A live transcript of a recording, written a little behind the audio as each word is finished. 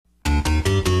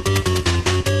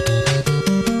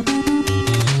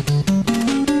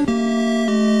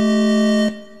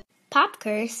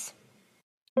Curse.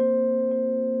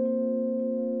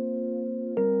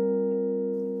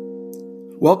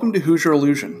 Welcome to Hoosier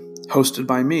Illusion, hosted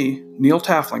by me, Neil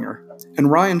Tafflinger, and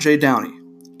Ryan J. Downey,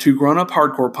 two grown-up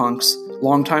hardcore punks,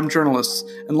 longtime journalists,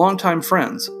 and longtime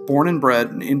friends born and bred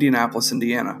in Indianapolis,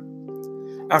 Indiana.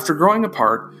 After growing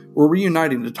apart, we're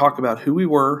reuniting to talk about who we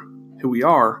were, who we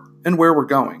are, and where we're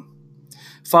going.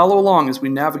 Follow along as we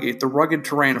navigate the rugged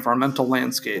terrain of our mental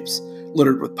landscapes,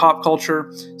 littered with pop culture,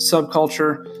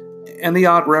 subculture, and the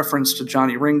odd reference to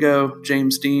Johnny Ringo,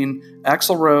 James Dean,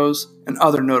 Axl Rose, and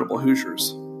other notable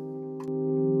Hoosiers.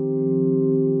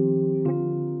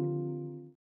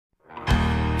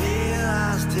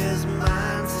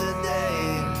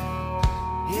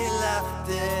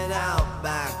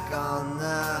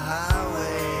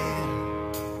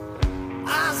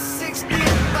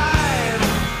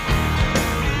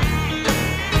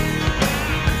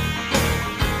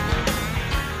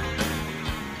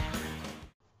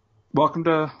 Welcome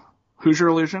to Hoosier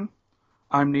Illusion.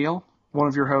 I'm Neil, one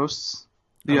of your hosts.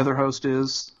 The other host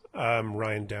is... I'm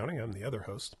Ryan Downing. I'm the other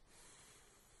host.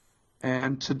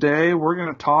 And today we're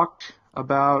going to talk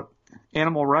about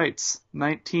animal rights,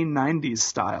 1990s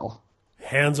style.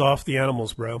 Hands off the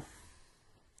animals, bro.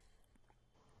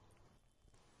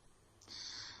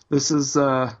 This is...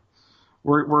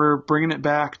 we're bringing it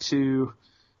back to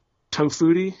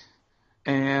tofutti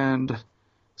and...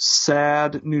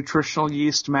 sad nutritional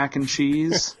yeast mac and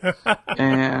cheese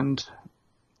and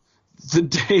the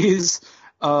days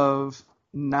of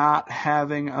not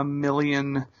having a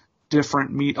million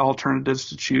different meat alternatives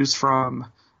to choose from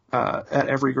at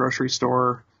every grocery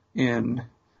store in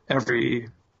every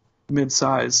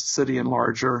mid-sized city and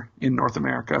larger in North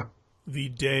America. The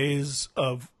days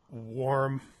of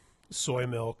warm soy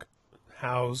milk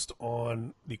housed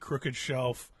on the crooked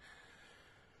shelf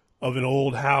of an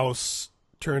old house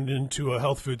turned into a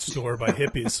health food store by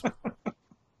hippies.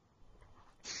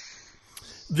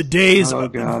 The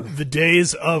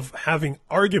days of having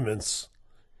arguments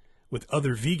with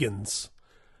other vegans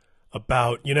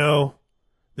about,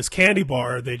 this candy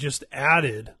bar, they just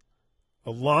added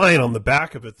a line on the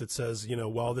back of it that says,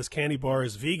 while this candy bar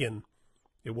is vegan,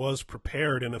 it was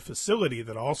prepared in a facility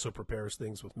that also prepares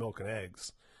things with milk and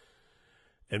eggs.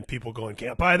 And people going,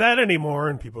 can't buy that anymore.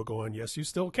 And people going, yes, you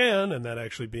still can. And that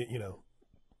actually be,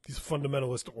 these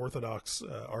fundamentalist orthodox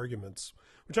arguments,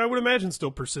 which I would imagine still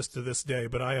persist to this day,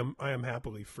 but I am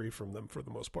happily free from them for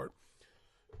the most part.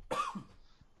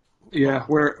 Yeah,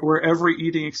 where every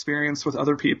eating experience with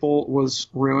other people was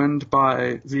ruined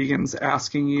by vegans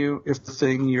asking you if the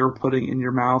thing you're putting in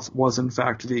your mouth was in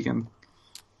fact vegan.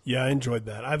 Yeah, I enjoyed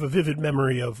that. I have a vivid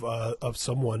memory of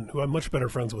someone who I'm much better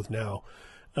friends with now.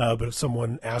 But if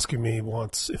someone asking me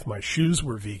once if my shoes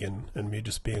were vegan, and me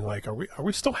just being like, "Are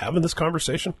we still having this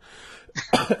conversation?"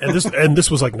 and this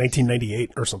was like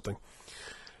 1998 or something.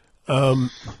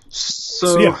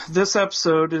 This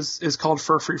episode is called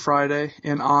Fur Free Friday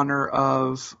in honor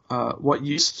of what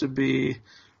used to be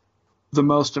the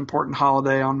most important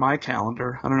holiday on my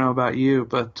calendar. I don't know about you,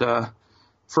 but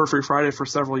Fur Free Friday for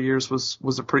several years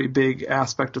was a pretty big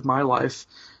aspect of my life,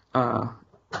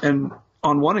 and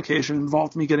on one occasion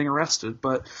involved me getting arrested.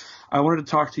 But I wanted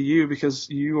to talk to you because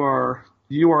you are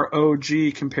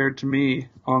OG compared to me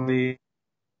on the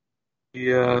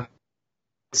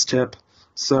tip.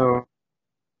 So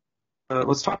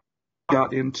let's talk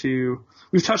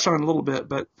we've touched on it a little bit,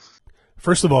 but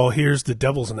first of all, here's the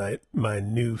Devil's Night, my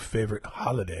new favorite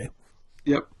holiday.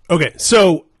 Yep. Okay,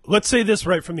 so let's say this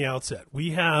right from the outset.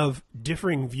 We have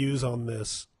differing views on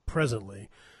this presently.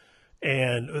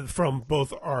 And from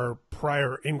both our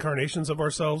prior incarnations of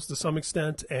ourselves to some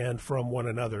extent and from one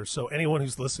another. So anyone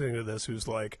who's listening to this who's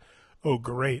like, oh,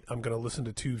 great, I'm going to listen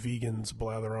to two vegans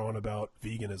blather on about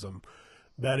veganism.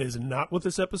 That is not what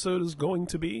this episode is going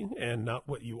to be and not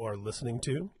what you are listening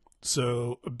to.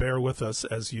 So bear with us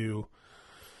as you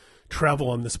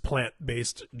travel on this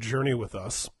plant-based journey with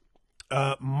us.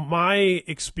 My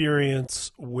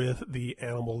experience with the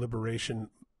animal liberation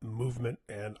movement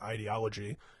and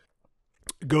ideology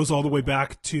goes all the way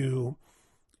back to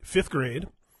 5th grade,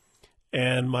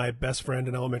 and my best friend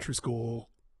in elementary school,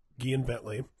 Guian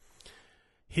Bentley,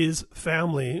 his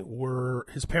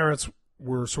parents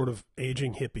were sort of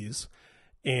aging hippies,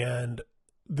 and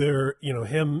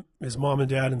his mom and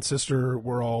dad and sister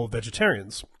were all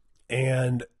vegetarians.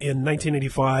 And in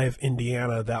 1985,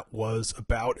 Indiana, that was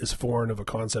about as foreign of a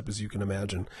concept as you can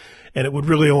imagine. And it would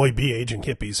really only be aging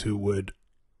hippies who would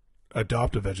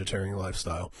adopt a vegetarian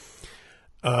lifestyle.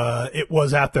 It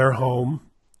was at their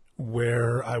home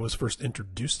where I was first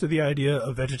introduced to the idea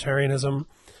of vegetarianism,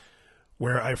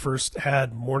 where I first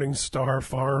had Morningstar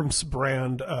Farms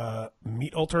brand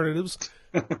meat alternatives.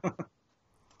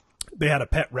 They had a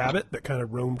pet rabbit that kind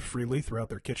of roamed freely throughout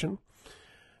their kitchen.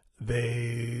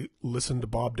 They listened to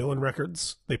Bob Dylan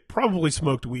records. They probably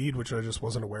smoked weed, which I just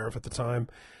wasn't aware of at the time.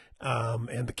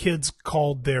 And the kids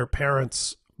called their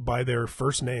parents by their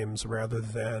first names rather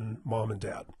than mom and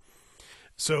dad.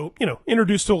 So,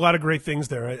 introduced to a lot of great things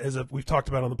there. As we've talked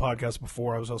about on the podcast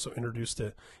before, I was also introduced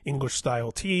to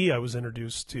English-style tea. I was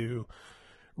introduced to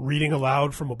reading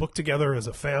aloud from a book together as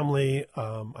a family.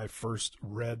 I first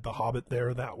read The Hobbit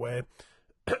there that way.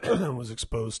 And was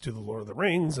exposed to The Lord of the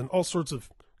Rings, and all sorts of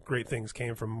great things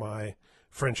came from my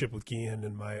friendship with Gian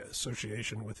and my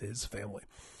association with his family.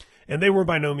 And they were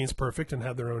by no means perfect and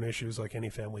had their own issues like any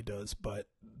family does, but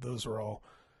those are all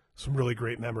some really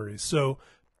great memories. So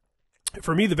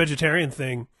for me, the vegetarian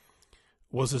thing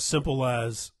was as simple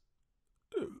as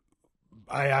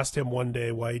I asked him one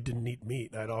day why he didn't eat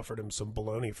meat. I'd offered him some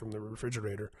bologna from the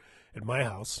refrigerator at my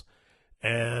house,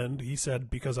 and he said,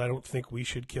 because I don't think we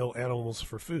should kill animals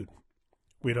for food.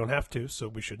 We don't have to, so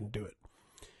we shouldn't do it.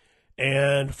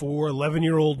 And for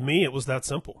 11-year-old me, it was that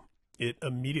simple. It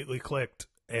immediately clicked.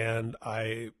 And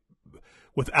I,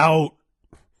 without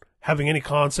having any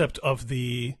concept of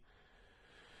the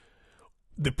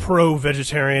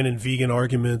pro-vegetarian and vegan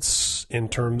arguments in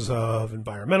terms of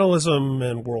environmentalism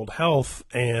and world health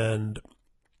and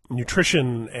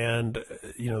nutrition and,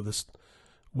 this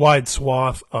wide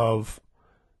swath of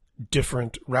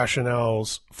different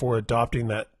rationales for adopting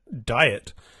that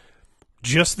diet,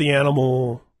 just the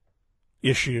animal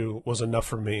issue was enough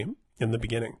for me in the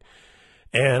beginning.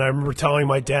 And I remember telling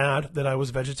my dad that I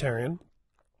was vegetarian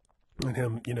and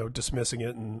him, dismissing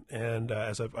it. And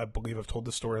as I believe I've told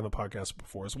this story on the podcast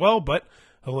before as well, but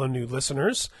hello, new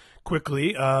listeners.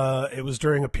 Quickly, it was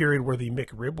during a period where the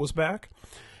McRib was back.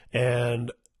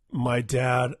 And my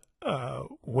dad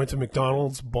went to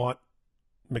McDonald's, bought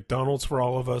McDonald's for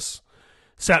all of us,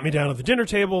 sat me down at the dinner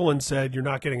table and said, "You're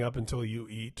not getting up until you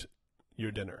eat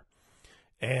your dinner."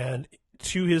 And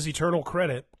to his eternal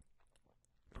credit,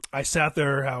 I sat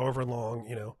there however long,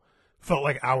 felt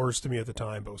like hours to me at the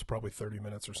time, but it was probably 30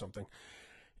 minutes or something.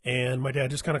 And my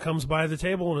dad just kind of comes by the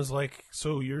table and is like,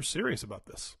 "So you're serious about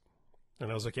this?"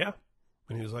 And I was like, "Yeah."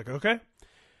 And he was like, "Okay."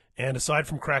 And aside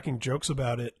from cracking jokes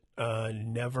about it,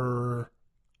 never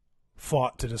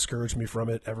fought to discourage me from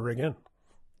it ever again.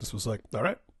 This was like, "All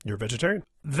right, you're a vegetarian."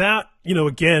 That,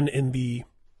 again, in the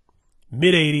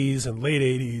mid-'80s and late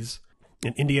 80s,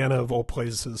 in Indiana of all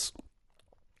places,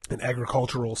 an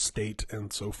agricultural state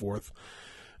and so forth,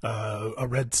 a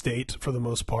red state for the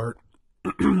most part,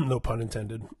 no pun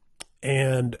intended.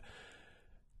 And,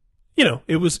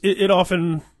 it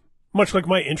often, much like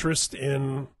my interest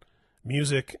in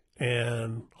music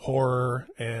and horror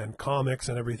and comics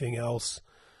and everything else,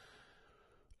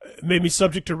 made me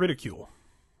subject to ridicule.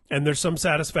 And there's some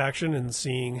satisfaction in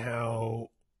seeing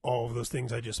how all of those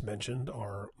things I just mentioned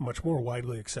are much more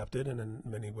widely accepted and in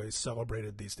many ways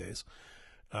celebrated these days.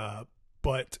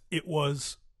 But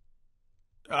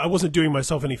I wasn't doing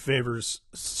myself any favors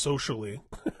socially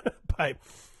by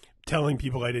telling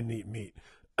people I didn't eat meat.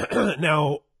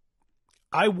 Now,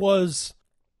 it was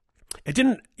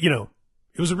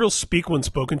a real speak when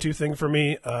spoken to thing for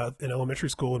me in elementary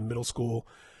school and middle school.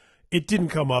 It didn't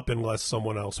come up unless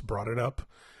someone else brought it up.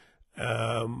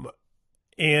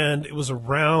 And it was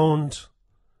around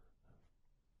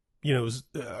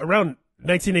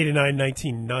 1989,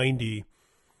 1990,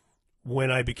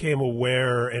 when I became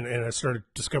aware and I started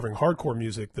discovering hardcore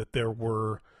music, that there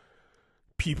were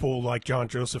people like John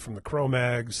Joseph from the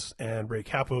Cro-Mags and Ray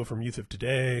Cappo from Youth of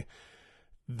Today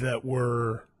that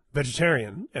were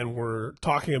vegetarian and were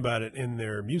talking about it in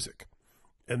their music.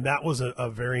 And that was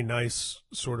a very nice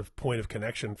sort of point of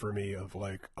connection for me of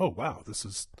like, oh, wow, this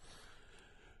is,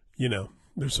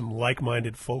 there's some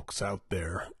like-minded folks out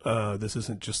there. This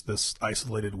isn't just this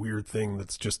isolated weird thing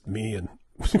that's just me and,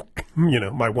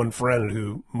 my one friend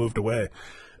who moved away.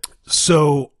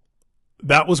 So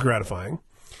that was gratifying.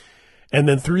 And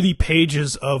then through the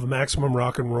pages of Maximum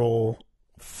Rock and Roll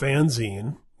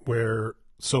fanzine, where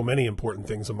so many important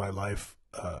things in my life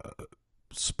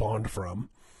spawned from,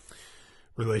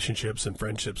 relationships and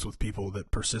friendships with people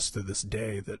that persist to this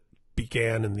day that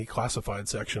began in the classified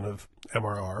section of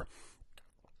MRR,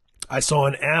 I saw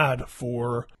an ad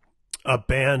for a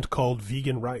band called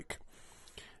Vegan Reich.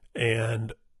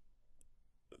 And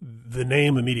the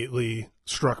name immediately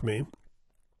struck me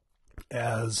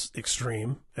as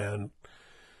extreme and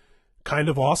kind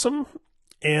of awesome.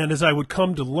 And as I would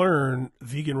come to learn,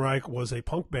 Vegan Reich was a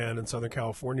punk band in Southern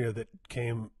California that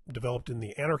developed in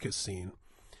the anarchist scene.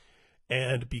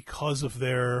 And because of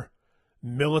their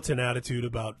militant attitude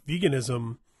about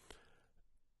veganism,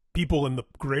 people in the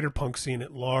greater punk scene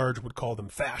at large would call them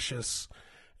fascists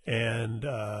and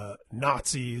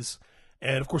Nazis.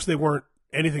 And of course, they weren't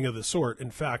anything of the sort.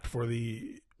 In fact, for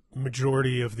the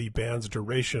majority of the band's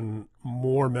duration,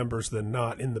 more members than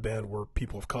not in the band were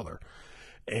people of color.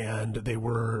 And they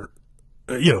were,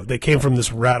 they came from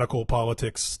this radical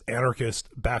politics, anarchist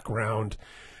background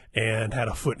and had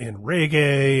a foot in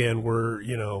reggae and were,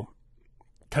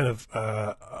 kind of,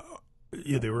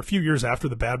 they were a few years after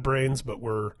the Bad Brains, but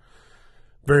were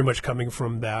very much coming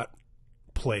from that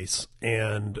place.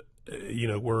 And,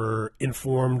 were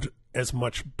informed as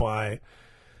much by,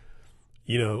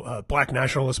 black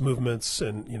nationalist movements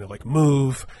and, like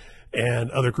MOVE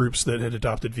and other groups that had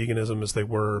adopted veganism as they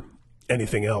were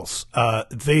anything else.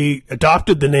 They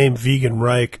adopted the name Vegan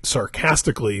Reich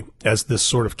sarcastically as this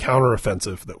sort of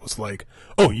counteroffensive that was like,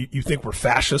 oh, you think we're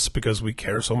fascists because we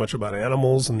care so much about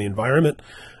animals and the environment?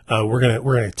 We're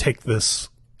gonna take this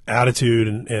attitude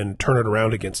and turn it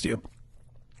around against you.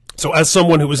 So as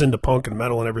someone who was into punk and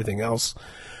metal and everything else,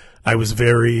 I was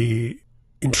very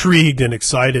intrigued and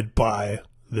excited by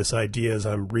this idea as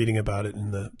I'm reading about it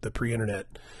in the pre-internet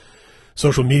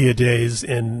social media days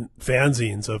and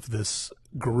fanzines of this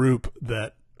group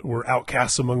that were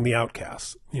outcasts among the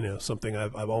outcasts, something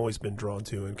I've always been drawn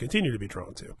to and continue to be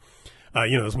drawn to.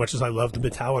 As much as I loved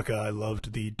Metallica, I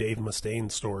loved the Dave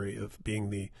Mustaine story of being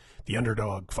the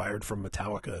underdog fired from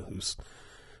Metallica, who's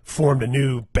formed a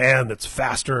new band that's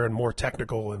faster and more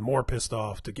technical and more pissed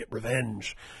off to get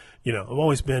revenge. I've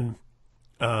always been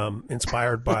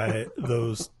inspired by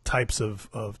those types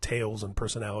of tales and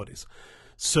personalities.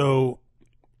 So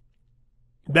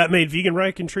that made Vegan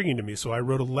Reich intriguing to me. So I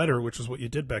wrote a letter, which was what you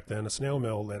did back then, a snail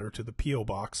mail letter to the P.O.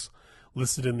 Box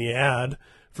listed in the ad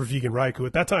for Vegan Reich, who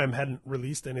at that time hadn't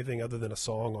released anything other than a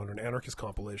song on an anarchist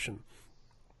compilation,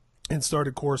 and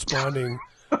started corresponding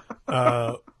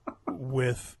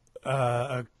with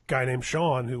a guy named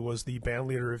Sean, who was the band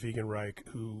leader of Vegan Reich,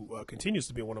 who continues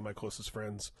to be one of my closest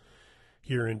friends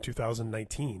here in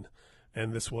 2019.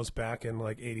 And this was back in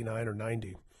like 89 or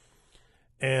 90.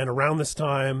 And around this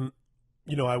time,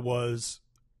 I was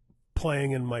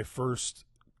playing in my first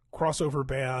crossover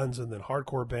bands and then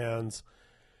hardcore bands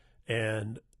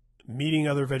and meeting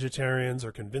other vegetarians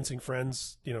or convincing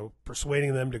friends,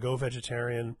 persuading them to go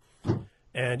vegetarian.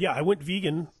 And I went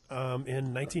vegan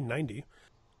in 1990.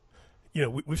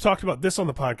 We've talked about this on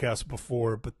the podcast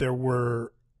before, but there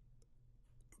were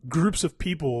groups of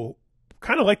people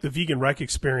kind of like the Vegan Reich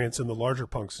experience in the larger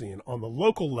punk scene. On the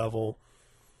local level,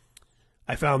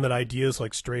 I found that ideas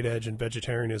like straight edge and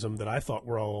vegetarianism that I thought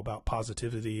were all about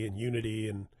positivity and unity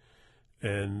and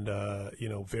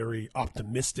very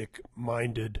optimistic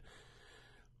minded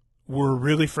were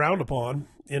really frowned upon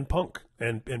in punk.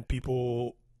 And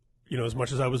people, as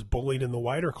much as I was bullied in the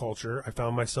wider culture, I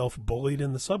found myself bullied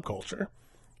in the subculture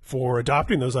for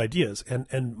adopting those ideas.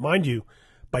 And mind you,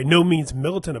 by no means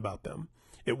militant about them.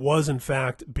 It was, in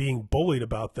fact, being bullied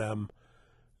about them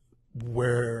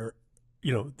where,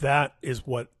 that is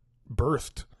what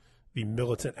birthed the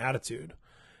militant attitude.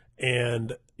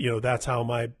 And, that's how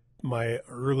my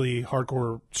early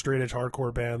hardcore, straight edge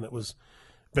hardcore band that was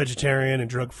vegetarian and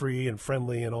drug free and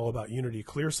friendly and all about unity,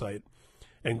 Clearsight,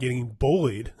 and getting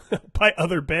bullied by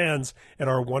other bands at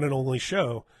our one and only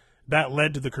show, that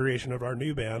led to the creation of our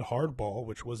new band, Hardball,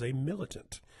 which was a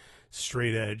militant,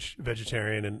 straight edge,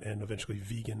 vegetarian, and eventually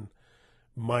vegan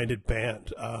minded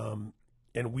band. And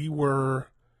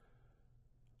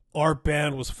our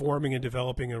band was forming and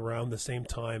developing around the same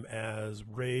time as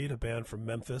Raid, a band from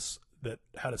Memphis that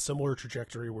had a similar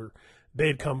trajectory where they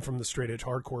had come from the straight edge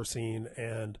hardcore scene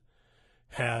and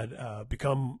had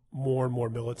become more and more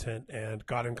militant and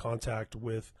got in contact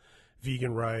with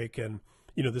Vegan Reich. And,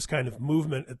 this kind of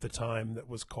movement at the time that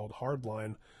was called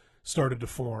Hardline started to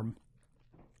form.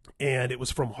 And it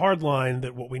was from Hardline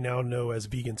that what we now know as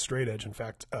vegan straight edge, in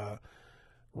fact,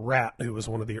 Rat, who was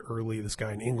one of the early, this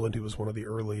guy in England who was one of the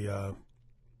early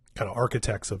kind of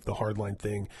architects of the Hardline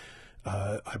thing,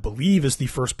 I believe is the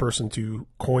first person to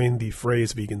coin the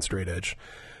phrase vegan straight edge.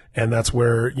 And that's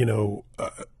where,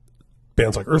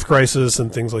 bands like Earth Crisis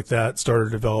and things like that started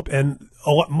to develop. And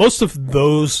most of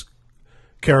those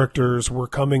characters were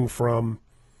coming from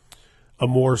a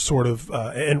more sort of,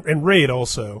 and Raid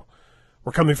also,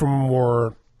 were coming from a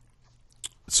more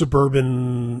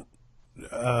suburban,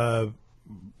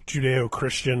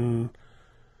 Judeo-Christian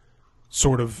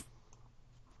sort of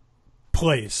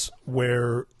place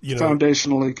where,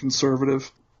 foundationally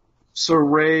conservative. So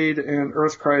Raid and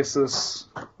Earth Crisis,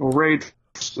 Raid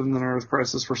first and then Earth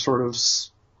Crisis were sort of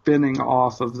spinning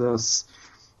off of this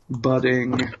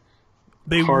budding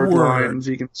They hard were. line,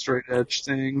 vegan straight edge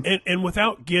thing. And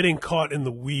without getting caught in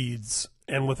the weeds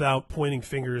and without pointing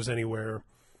fingers anywhere,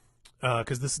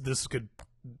 because this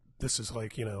is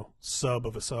like, sub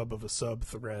of a sub of a sub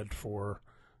thread for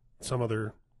some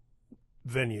other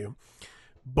venue.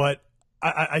 But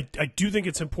I do think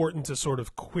it's important to sort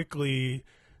of quickly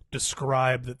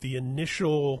describe that the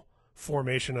initial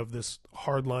formation of this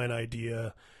hardline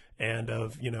idea and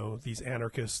of, these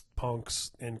anarchist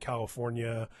punks in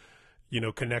California,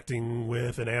 connecting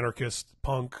with an anarchist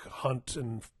punk hunt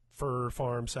and fur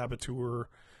farm saboteur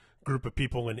group of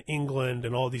people in England,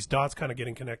 and all these dots kind of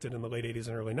getting connected in the late 80s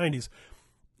and early 90s.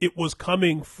 It was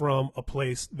coming from a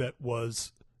place that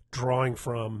was drawing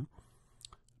from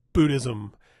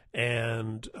Buddhism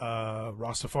and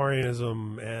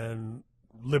Rastafarianism and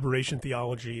liberation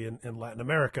theology in Latin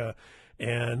America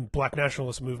and black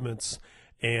nationalist movements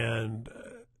and,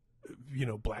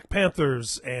 Black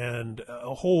Panthers and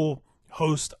a whole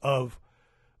host of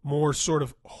more sort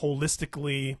of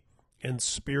holistically and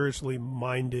spiritually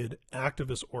minded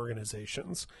activist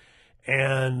organizations.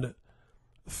 And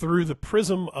through the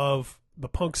prism of the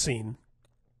punk scene,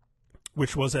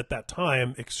 which was at that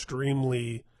time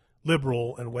extremely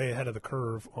liberal and way ahead of the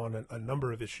curve on a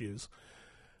number of issues,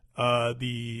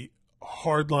 the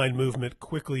hardline movement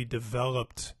quickly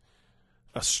developed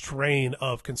a strain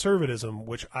of conservatism,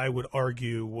 which I would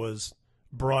argue was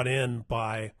brought in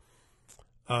by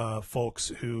folks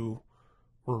who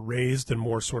were raised in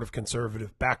more sort of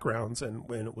conservative backgrounds, and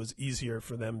when it was easier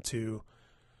for them to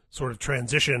sort of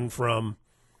transition from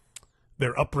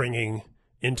their upbringing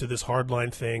into this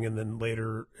hardline thing and then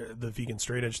later the vegan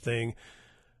straight edge thing,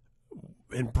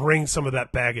 and bring some of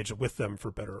that baggage with them,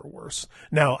 for better or worse.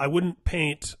 Now, I wouldn't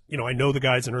paint, I know the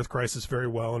guys in Earth Crisis very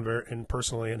well and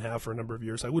personally, and have for a number of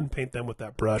years. I wouldn't paint them with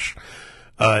that brush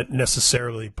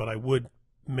necessarily, but I would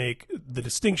make the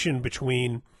distinction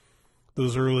between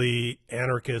those early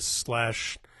anarchist /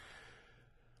 ITAL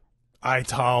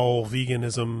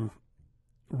veganism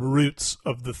roots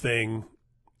of the thing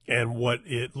and what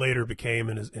it later became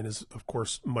and is of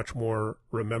course much more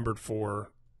remembered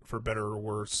for better or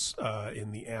worse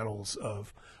in the annals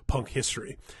of punk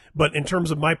history. But in terms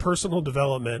of my personal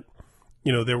development,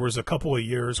 there was a couple of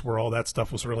years where all that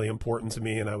stuff was really important to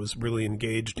me, and I was really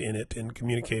engaged in it and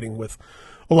communicating with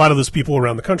a lot of those people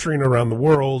around the country and around the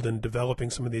world and developing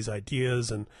some of these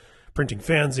ideas and printing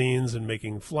fanzines and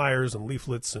making flyers and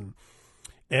leaflets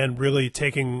and really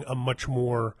taking a much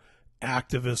more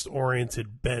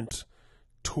activist-oriented bent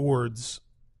towards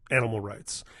animal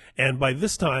rights. And by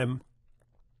this time,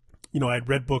 I'd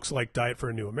read books like Diet for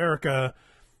a New America,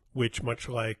 which, much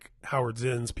like Howard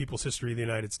Zinn's People's History of the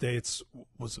United States,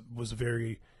 was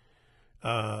very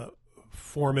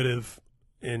formative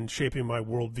in shaping my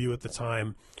worldview at the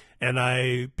time. And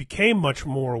I became much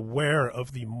more aware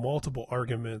of the multiple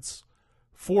arguments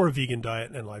for a vegan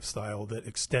diet and lifestyle that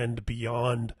extend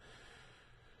beyond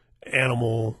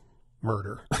animal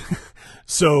murder.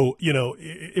 So,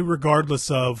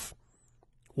 regardless of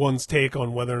one's take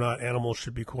on whether or not animals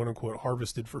should be quote unquote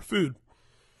harvested for food,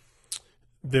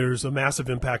 there's a massive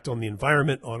impact on the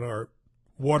environment, on our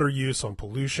water use, on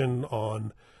pollution,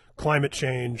 on climate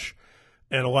change,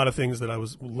 and a lot of things that I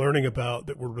was learning about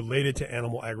that were related to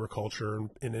animal agriculture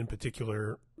and in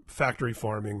particular factory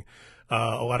farming.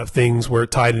 A lot of things were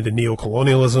tied into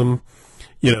neocolonialism,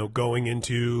 going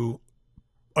into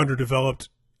underdeveloped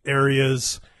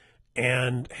areas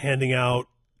and handing out,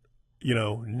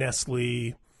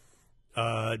 Nestle,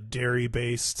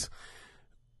 dairy-based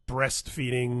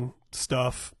breastfeeding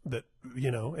stuff that,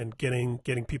 and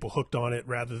getting people hooked on it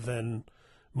rather than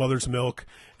mother's milk.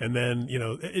 And then,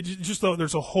 it just though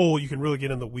there's a whole, you can really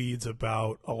get in the weeds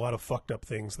about a lot of fucked up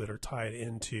things that are tied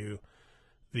into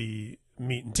the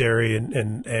meat and dairy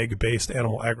and egg-based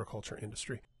animal agriculture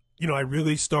industry. I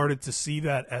really started to see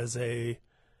that as a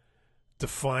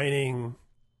defining,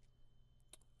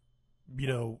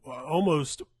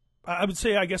 almost, I would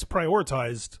say, I guess,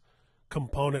 prioritized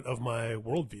component of my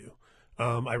worldview.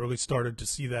 I really started to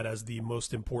see that as the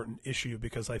most important issue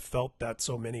because I felt that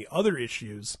so many other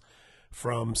issues,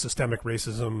 from systemic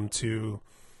racism to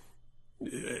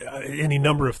any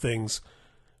number of things,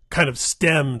 kind of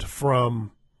stemmed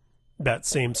from that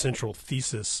same central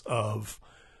thesis of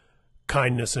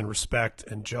kindness and respect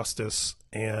and justice.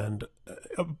 And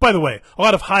by the way, a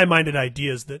lot of high-minded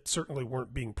ideas that certainly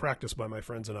weren't being practiced by my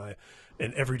friends and I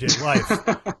in everyday life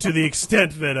to the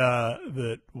extent that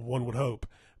that one would hope.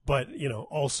 But,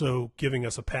 also giving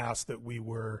us a pass that we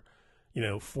were,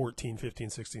 14, 15,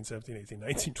 16, 17, 18,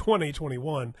 19, 20,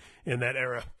 21 in that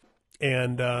era.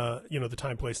 And, the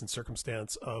time, place, and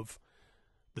circumstance of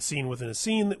the scene within a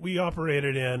scene that we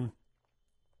operated in,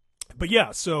 But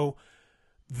yeah, so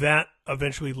that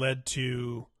eventually led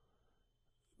to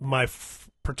my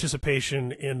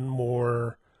participation in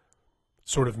more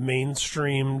sort of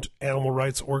mainstreamed animal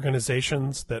rights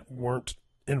organizations that weren't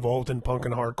involved in punk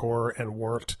and hardcore and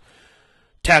weren't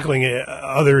tackling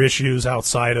other issues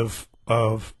outside of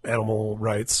animal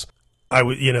rights. I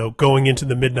would, going into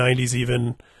the mid 90s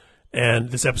even, and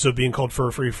this episode being called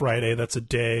Fur Free Friday, that's the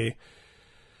day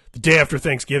after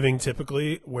Thanksgiving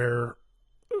typically, where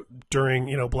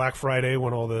during, Black Friday,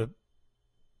 when all the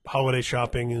holiday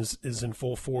shopping is in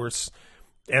full force,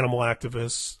 animal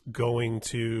activists going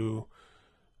to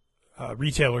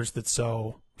retailers that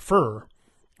sell fur.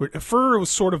 Fur was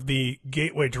sort of the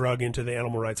gateway drug into the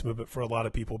animal rights movement for a lot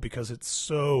of people because it's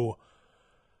so...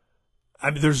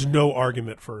 there's no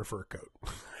argument for a fur coat.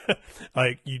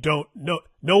 Like, no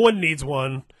one needs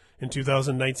one in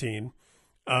 2019.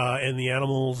 And the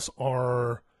animals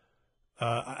are...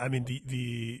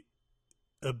 the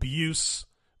abuse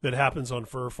that happens on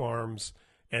fur farms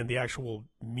and the actual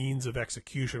means of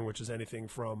execution, which is anything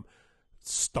from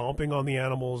stomping on the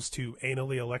animals to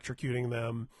anally electrocuting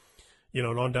them,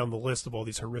 and on down the list of all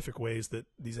these horrific ways that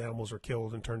these animals are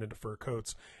killed and turned into fur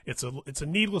coats. It's a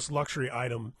needless luxury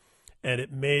item, and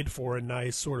it made for a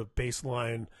nice sort of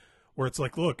baseline where it's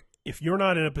like, look, if you're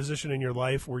not in a position in your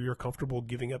life where you're comfortable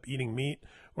giving up eating meat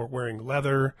or wearing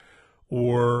leather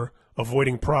or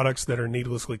avoiding products that are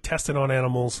needlessly tested on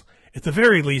animals, at the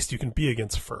very least you can be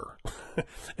against fur.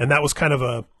 And that was kind of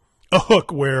a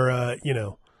hook where,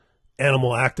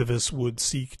 animal activists would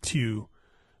seek to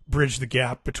bridge the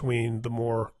gap between the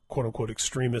more quote-unquote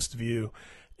extremist view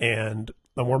and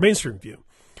a more mainstream view.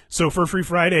 So Fur Free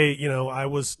Friday, I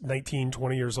was 19,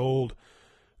 20 years old,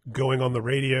 going on the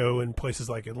radio in places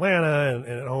like Atlanta and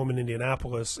at home in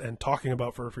Indianapolis and talking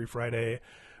about Fur Free Friday,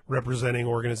 representing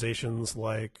organizations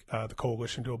like the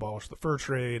Coalition to Abolish the Fur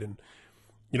Trade, and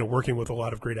working with a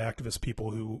lot of great activist people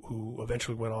who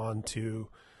eventually went on to,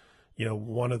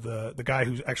 one of the guy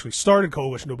who actually started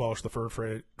Coalition to Abolish the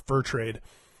Fur Trade,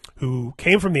 who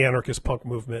came from the anarchist punk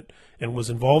movement and was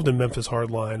involved in Memphis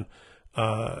Hardline,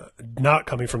 not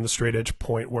coming from the straight edge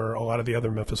point where a lot of the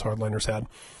other Memphis hardliners had.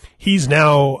 He's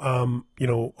now,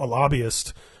 a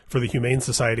lobbyist for the Humane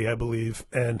Society, I believe,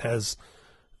 and has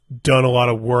done a lot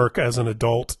of work as an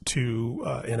adult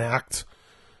to enact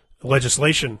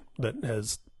legislation that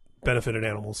has benefited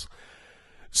animals.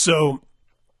 So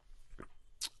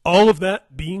all of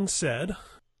that being said,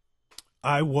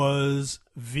 I was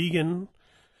vegan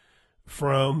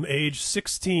from age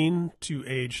 16 to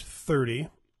age 30.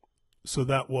 So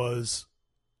that was,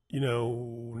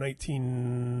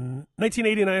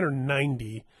 1989 or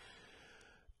 90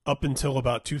 up until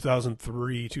about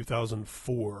 2003,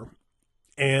 2004.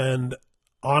 And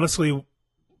honestly,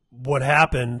 what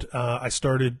happened, I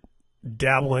started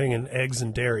dabbling in eggs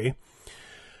and dairy,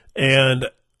 and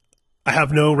I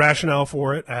have no rationale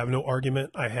for it. I have no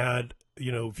argument. I had,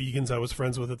 vegans I was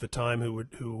friends with at the time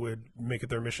who would make it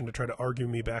their mission to try to argue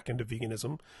me back into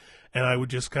veganism. And I would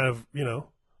just kind of,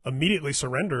 immediately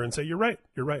surrender and say, you're right.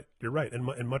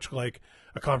 And much like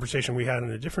a conversation we had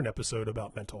in a different episode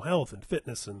about mental health and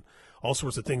fitness and all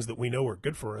sorts of things that we know are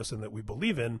good for us and that we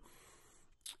believe in,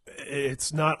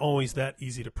 it's not always that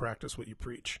easy to practice what you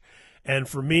preach. And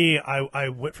for me, I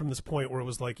went from this point where it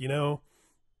was like,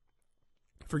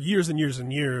 for years and years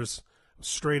and years, I was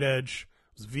straight edge,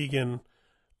 was vegan,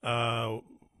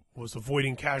 was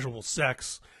avoiding casual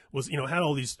sex, was, had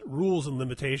all these rules and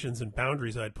limitations and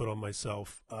boundaries I'd put on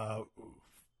myself,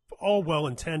 all well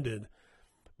intended.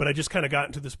 But I just kind of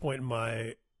gotten to this point in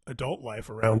my adult life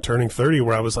around turning 30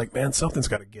 where I was like, man, something's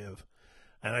got to give.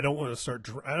 And I don't want to start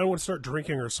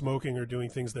drinking or smoking or doing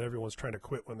things that everyone's trying to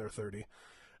quit when they're 30.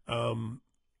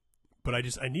 But I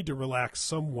need to relax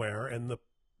somewhere. And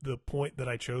the point that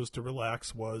I chose to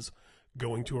relax was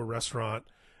going to a restaurant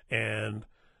and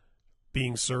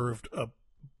being served a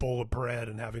bowl of bread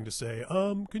and having to say,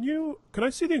 can I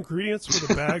see the ingredients for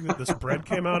the bag that this bread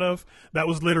came out of? That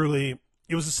was literally,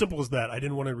 it was as simple as that. I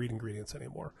didn't want to read ingredients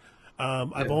anymore.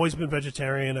 I've always been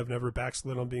vegetarian. I've never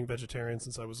backslid on being vegetarian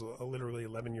since I was literally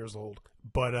 11 years old.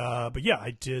 But yeah,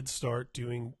 I did start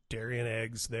doing dairy and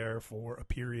eggs there for a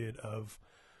period of,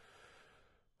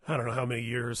 I don't know how many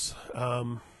years,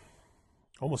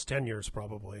 almost 10 years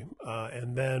probably.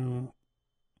 And then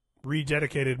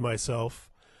rededicated myself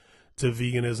to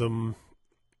veganism,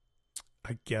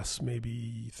 I guess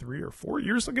maybe 3 or 4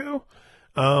 years ago.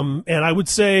 And I would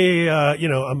say,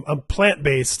 I'm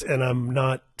plant-based and I'm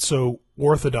not so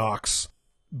orthodox,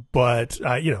 but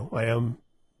I am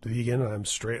vegan. I'm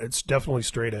straight. It's definitely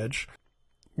straight edge.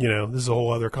 This is a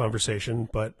whole other conversation,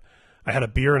 but I had a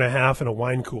beer and a half in a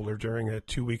wine cooler during a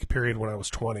 2-week period when I was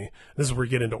 20. This is where we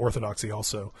get into orthodoxy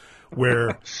also,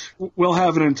 where we'll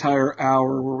have an entire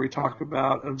hour where we talk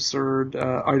about absurd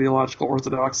ideological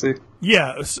orthodoxy.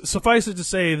 Yeah, suffice it to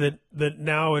say that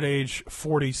now at age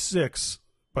 46,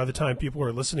 by the time people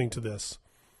are listening to this,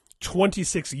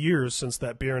 26 years since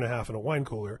that beer and a half in a wine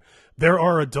cooler, there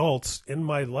are adults in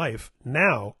my life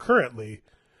now, currently,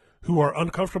 who are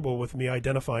uncomfortable with me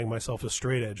identifying myself as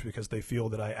straight edge because they feel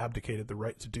that I abdicated the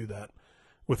right to do that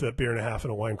with a beer and a half in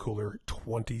a wine cooler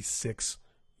 26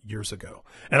 years ago.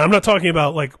 And I'm not talking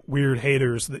about like weird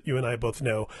haters that you and I both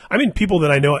know. I mean people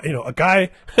that I know, a guy,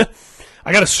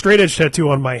 I got a straight edge tattoo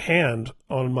on my hand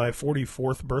on my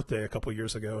 44th birthday a couple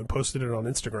years ago and posted it on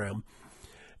Instagram.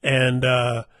 And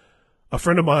a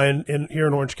friend of mine here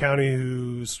in Orange County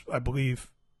who's, I believe,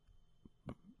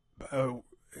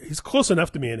 he's close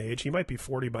enough to me in age. He might be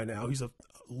 40 by now. He's a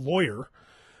lawyer,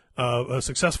 a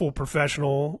successful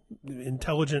professional,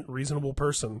 intelligent, reasonable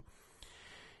person.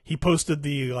 He posted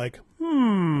the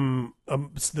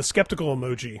the skeptical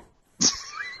emoji.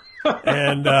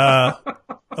 And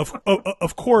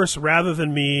of course, rather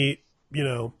than me,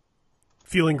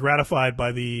 feeling gratified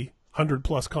by the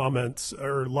 100+ comments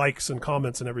or likes and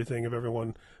comments and everything of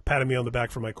everyone patting me on the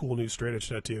back for my cool new straight edge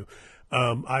tattoo,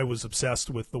 I was obsessed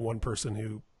with the one person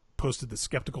who posted the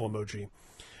skeptical emoji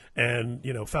and,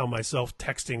 found myself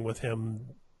texting with him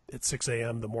at 6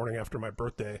 a.m. the morning after my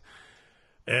birthday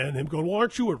and him going, well,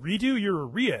 aren't you a redo? You're a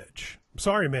re-edge. I'm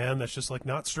sorry, man. That's just like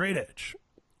not straight edge.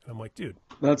 And I'm like, dude.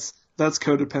 That's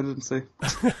codependency.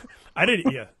 I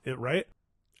didn't, right?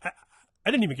 I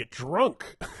didn't even get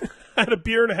drunk. I had a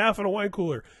beer and a half in a wine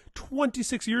cooler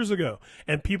 26 years ago.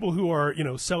 And people who are,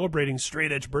 celebrating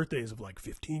straight edge birthdays of like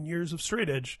 15 years of straight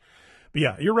edge. But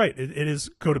yeah, you're right. It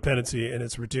is codependency and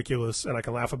it's ridiculous. And I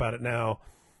can laugh about it now.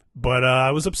 But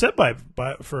I was upset by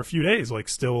for a few days, like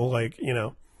still like,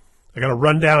 I got to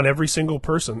run down every single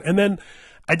person. And then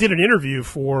I did an interview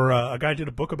for a guy did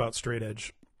a book about straight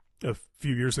edge a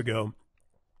few years ago.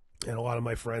 And a lot of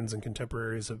my friends and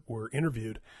contemporaries were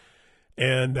interviewed.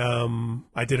 And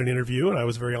I did an interview, and I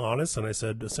was very honest, and I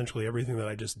said essentially everything that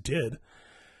I just did.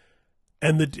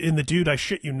 And the dude, I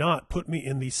shit you not, put me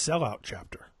in the sellout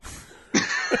chapter.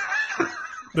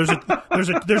 there's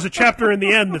a chapter in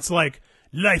the end that's like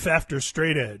life after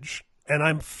straight edge, and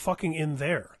I'm fucking in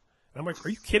there. And I'm like, are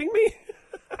you kidding me?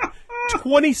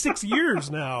 26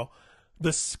 years now,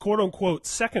 this quote unquote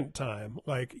second time,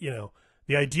 like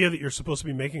the idea that you're supposed to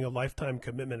be making a lifetime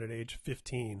commitment at age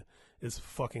 15. Is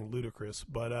fucking ludicrous,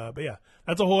 but yeah,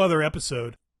 that's a whole other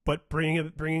episode. But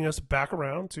bringing us back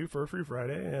around to Fur Free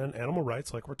Friday and animal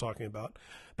rights, like we're talking about,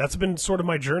 that's been sort of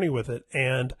my journey with it.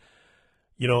 And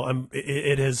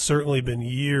it has certainly been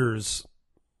years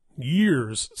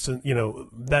since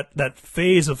that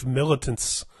phase of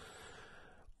militance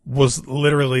was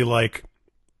literally like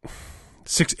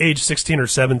age 16 or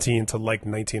 17 to like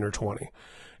 19 or 20,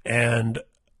 and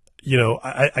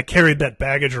I carried that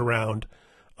baggage around.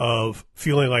 Of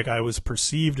feeling like I was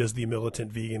perceived as the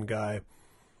militant vegan guy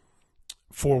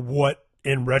for what,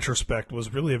 in retrospect,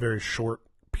 was really a very short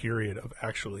period of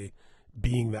actually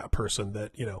being that person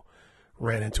that,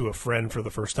 ran into a friend for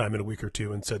the first time in a week or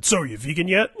two and said, so are you vegan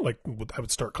yet? Like, I would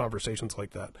start conversations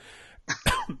like that.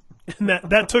 And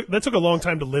that took a long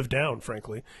time to live down,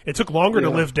 frankly. It took longer to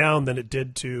live down than it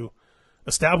did to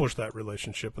establish that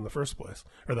relationship in the first place,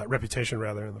 or that reputation,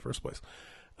 rather, in the first place.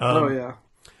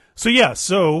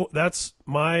 So that's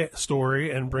my story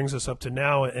and brings us up to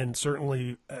now. And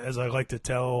certainly, as I like to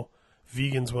tell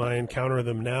vegans when I encounter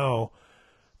them now,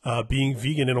 being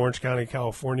vegan in Orange County,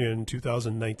 California in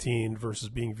 2019 versus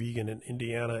being vegan in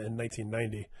Indiana in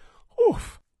 1990,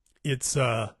 it's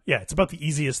about the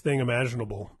easiest thing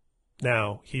imaginable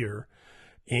now here.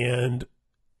 And,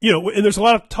 and there's a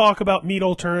lot of talk about meat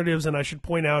alternatives. And I should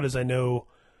point out, as I know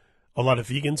a lot of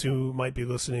vegans who might be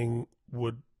listening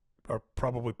are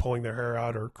probably pulling their hair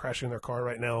out or crashing their car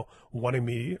right now, wanting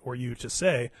me or you to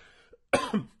say,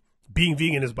 being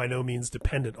vegan is by no means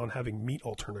dependent on having meat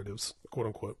alternatives, quote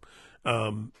unquote.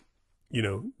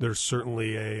 There's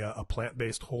certainly a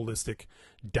plant-based holistic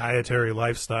dietary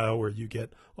lifestyle where you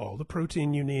get all the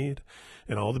protein you need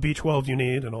and all the B12 you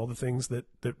need and all the things that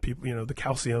people, the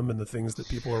calcium and the things that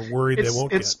people are worried they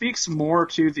won't get. It speaks more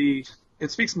to the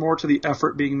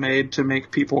effort being made to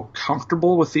make people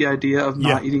comfortable with the idea of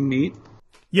not eating meat.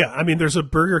 Yeah, I mean, there's a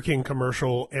Burger King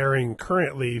commercial airing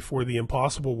currently for the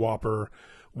Impossible Whopper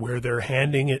where they're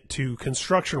handing it to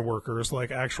construction workers,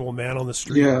 like actual man on the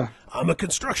street. Yeah. I'm a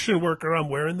construction worker, I'm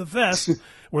wearing the vest,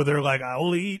 where they're like, I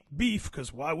only eat beef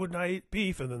because why wouldn't I eat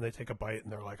beef? And then they take a bite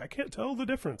and they're like, I can't tell the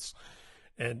difference.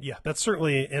 And yeah, that's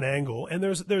certainly an angle. And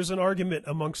there's an argument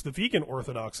amongst the vegan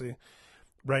orthodoxy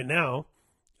right now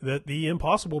that the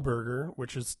Impossible Burger,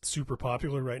 which is super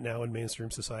popular right now in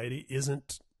mainstream society,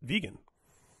 isn't vegan,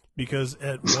 because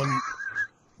at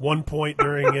one point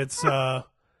during its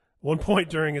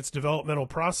developmental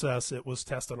process, it was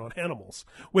tested on animals,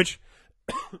 which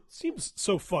seems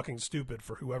so fucking stupid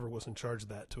for whoever was in charge of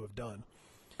that to have done.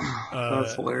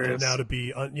 That's hilarious. And now to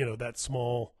be, that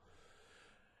small.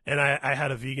 And I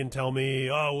had a vegan tell me,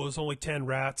 oh, it was only 10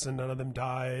 rats and none of them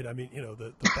died. I mean,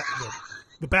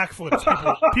 the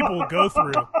backflips people will go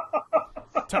through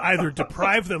to either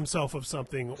deprive themselves of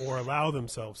something or allow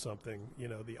themselves something,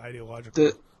 the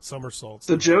ideological somersaults.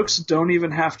 The jokes don't even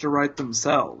have to write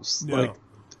themselves. No. Like,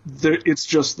 it's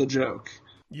just the joke.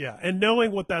 Yeah, and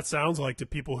knowing what that sounds like to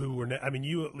people who were,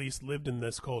 you at least lived in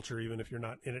this culture, even if you're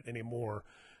not in it anymore,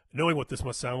 knowing what this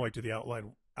must sound like to the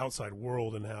outside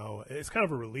world, and how it's kind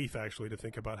of a relief, actually, to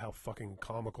think about how fucking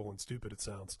comical and stupid it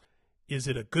sounds. Is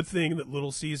it a good thing that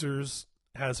Little Caesars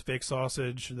has fake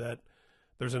sausage, that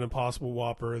there's an Impossible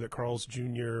Whopper, that Carl's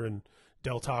Jr. and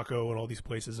Del Taco and all these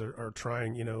places are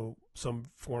trying, some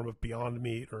form of Beyond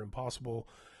Meat or Impossible?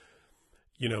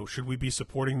 Should we be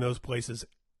supporting those places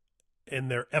in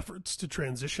their efforts to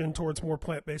transition towards more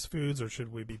plant-based foods, or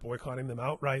should we be boycotting them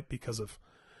outright because of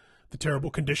the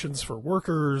terrible conditions for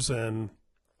workers and,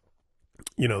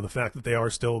 the fact that they are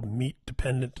still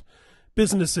meat-dependent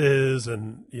businesses,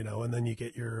 and, and then you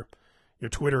get your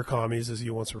Twitter commies, as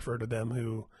you once referred to them,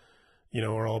 who,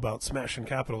 are all about smashing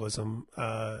capitalism.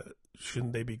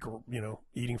 Shouldn't they be,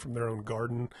 eating from their own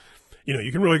garden?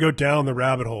 You can really go down the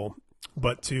rabbit hole,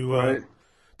 but to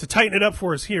tighten it up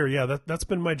for us here, yeah, that's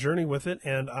been my journey with it,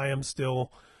 and I am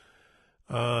still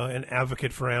an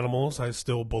advocate for animals. I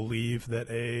still believe that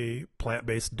a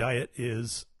plant-based diet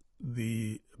is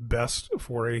the best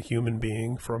for a human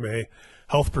being from a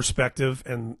health perspective,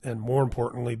 and more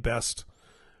importantly, best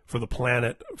for the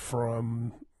planet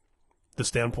from the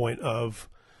standpoint of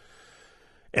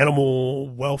animal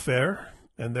welfare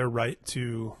and their right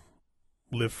to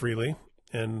live freely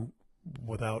and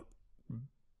without,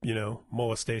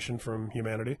 molestation from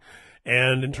humanity,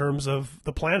 and in terms of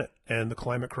the planet and the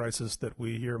climate crisis that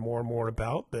we hear more and more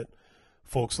about, that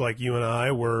folks like you and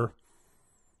I were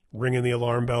ringing the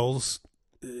alarm bells,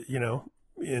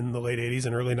 in the late 80s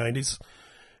and early 90s,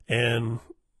 and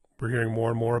we're hearing more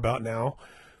and more about now.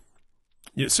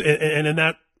 Yes, and in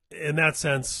that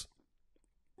sense,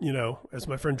 as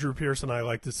my friend Drew Pierce and I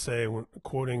like to say, when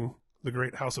quoting the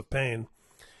great House of Pain,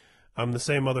 I'm the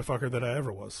same motherfucker that I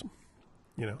ever was.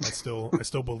 I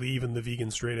still believe in the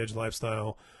vegan straight edge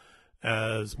lifestyle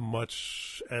as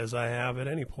much as I have at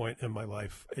any point in my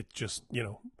life. It just,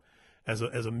 as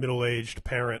a middle-aged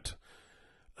parent,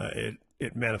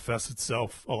 it manifests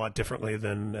itself a lot differently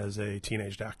than as a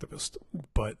teenaged activist.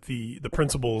 But the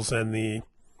principles and the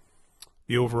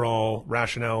overall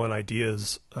rationale and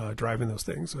ideas driving those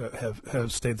things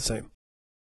have stayed the same.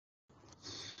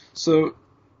 So,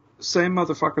 same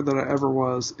motherfucker that I ever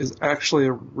was is actually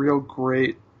a real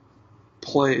great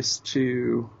place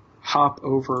to hop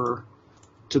over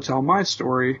to tell my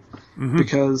story,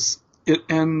 because it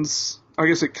ends, I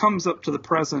guess it comes up to the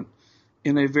present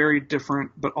in a very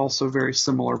different but also very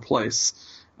similar place.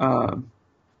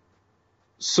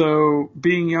 So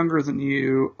being younger than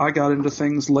you, I got into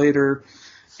things later,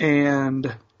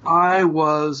 and I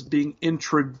was being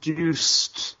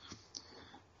introduced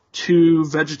to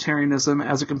vegetarianism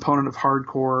as a component of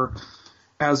hardcore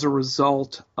as a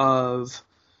result of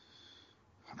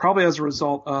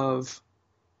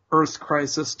Earth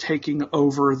Crisis taking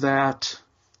over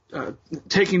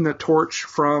taking the torch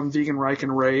from Vegan Reich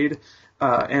and Raid,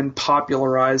 and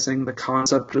popularizing the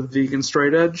concept of vegan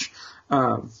straight edge.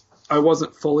 I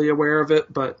wasn't fully aware of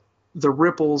it, but I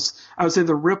would say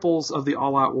the ripples of the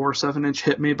All Out War 7-inch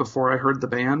hit me before I heard the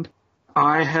band.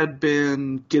 I had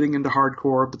been getting into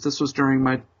hardcore, but this was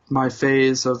during my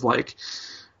phase of like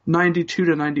 92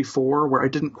 to 94, where I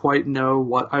didn't quite know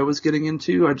what I was getting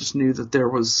into. I just knew that there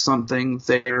was something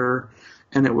there,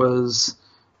 and it was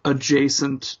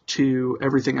adjacent to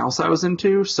everything else I was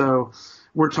into. So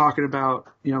we're talking about,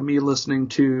 me listening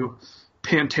to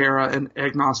Pantera and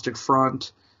Agnostic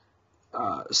Front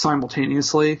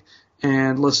simultaneously,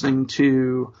 and listening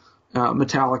to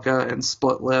Metallica and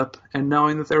Split Lip, and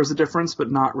knowing that there was a difference, but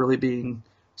not really being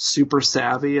super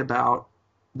savvy about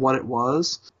what it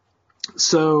was.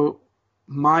 So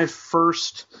my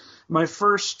first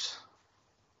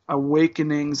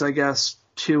awakenings, I guess,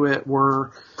 to it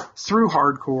were through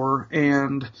hardcore,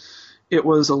 and it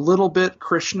was a little bit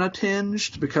Krishna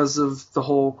tinged because of the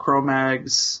whole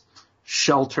Cro-Mags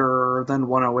Shelter, then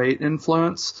 108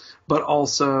 influence, but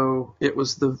also it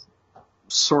was the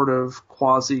sort of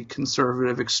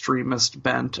quasi-conservative extremist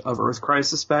bent of Earth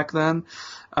Crisis back then.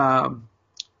 And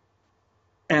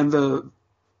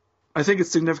I think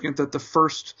it's significant that the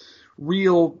first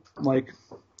real, like,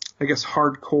 I guess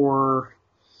hardcore,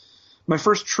 my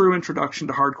first true introduction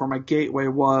to hardcore, my gateway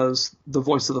was the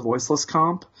Voice of the Voiceless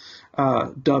comp,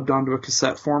 dubbed onto a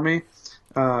cassette for me.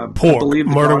 Pork,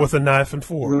 murder with a knife and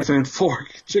fork. Knife and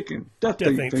fork, chicken, death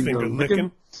ain't finger licking.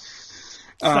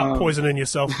 Stop poisoning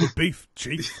yourself with beef,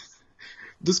 chief.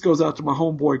 This goes out to my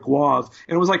homeboy Guav.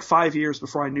 And it was like 5 years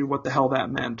before I knew what the hell that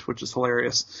meant, which is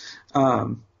hilarious.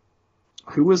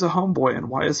 Who is a homeboy and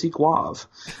why is he Guav?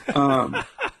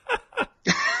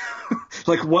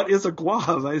 Like, what is a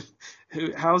Guav?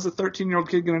 How is a 13-year-old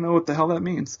kid going to know what the hell that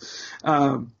means?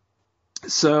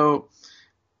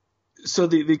 So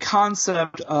the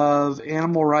concept of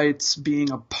animal rights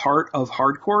being a part of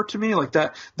hardcore to me, like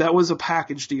that was a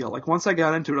package deal. Like once I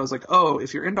got into it, I was like, oh,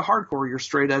 if you're into hardcore, you're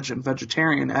straight edge and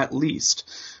vegetarian at least,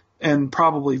 and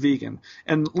probably vegan.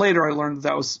 And later I learned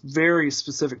that was very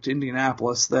specific to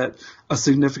Indianapolis, that a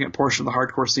significant portion of the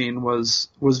hardcore scene was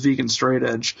vegan straight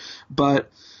edge.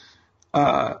 But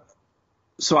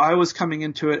so I was coming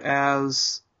into it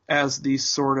as the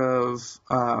sort of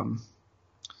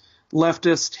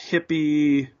leftist,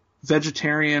 hippie,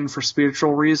 vegetarian for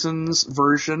spiritual reasons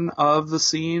version of the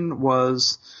scene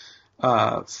was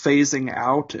phasing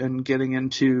out and getting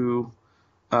into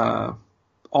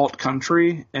alt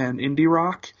country and indie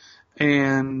rock.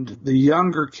 And the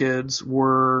younger kids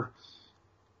were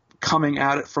coming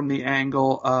at it from the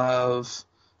angle of,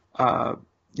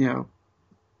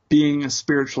 being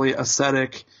spiritually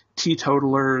ascetic,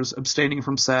 teetotalers, abstaining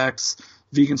from sex,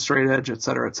 vegan straight edge, et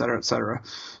cetera, et cetera, et cetera.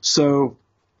 So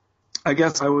I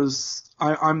guess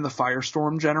I'm the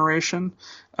Firestorm generation.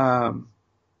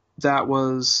 That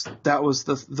was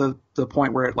the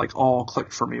point where it like all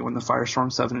clicked for me when the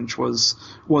Firestorm 7-inch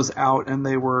was out, and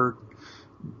they were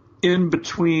in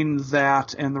between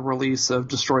that and the release of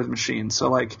Destroy the Machines. So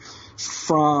like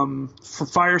from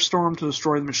Firestorm to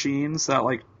Destroy the Machines, that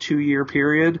like 2-year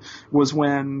period was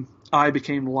when I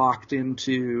became locked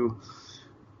into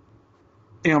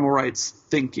animal rights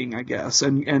thinking, I guess,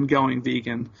 and going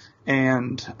vegan.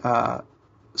 And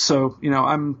so,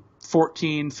 I'm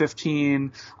 14,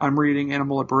 15, I'm reading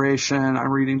Animal Liberation,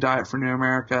 I'm reading Diet for New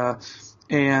America,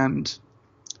 and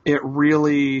it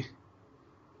really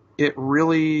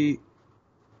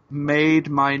made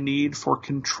my need for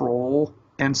control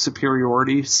and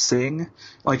superiority sing.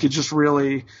 Like it just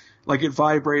really, like it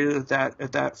vibrated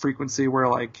at that frequency where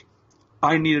like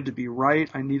I needed to be right.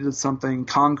 I needed something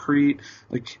concrete.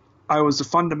 Like I was a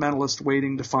fundamentalist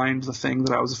waiting to find the thing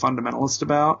that I was a fundamentalist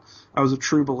about. I was a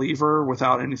true believer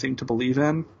without anything to believe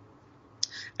in.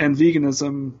 And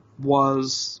veganism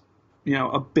was,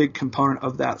 a big component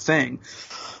of that thing.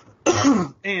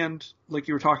 And like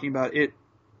you were talking about,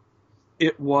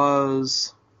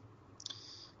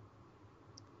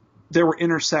 there were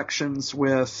intersections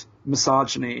with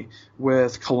misogyny,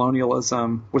 with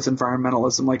colonialism, with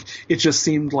environmentalism. Like it just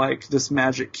seemed like this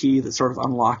magic key that sort of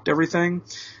unlocked everything.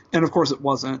 And of course it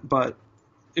wasn't, but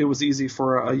it was easy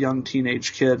for a young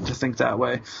teenage kid to think that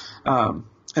way. And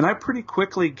I pretty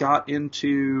quickly got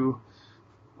into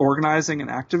organizing and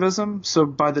activism. So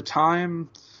by the time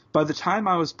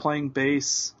I was playing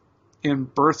bass in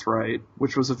Birthright,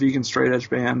 which was a vegan straight edge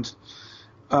band,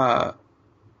 I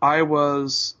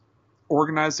was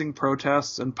organizing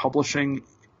protests and publishing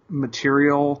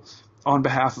material on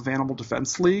behalf of Animal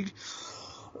Defense League,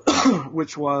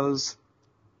 which was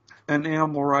an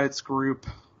animal rights group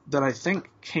that I think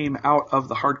came out of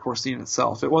the hardcore scene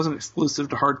itself. It wasn't exclusive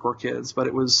to hardcore kids, but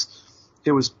it was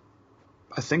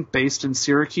I think based in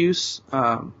Syracuse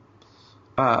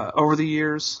over the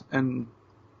years, and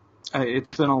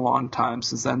it's been a long time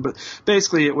since then. But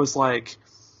basically it was like,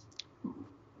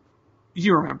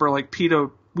 you remember, like PETA,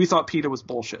 we thought PETA was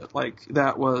bullshit. Like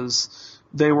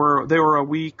they were a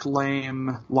weak,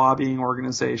 lame lobbying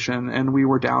organization, and we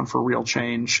were down for real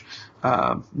change,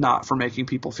 not for making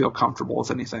people feel comfortable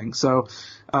with anything. So,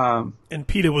 and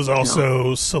PETA was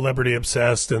also celebrity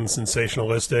obsessed and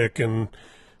sensationalistic, and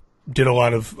did a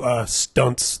lot of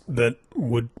stunts that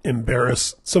would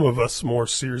embarrass some of us more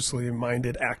seriously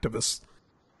minded activists.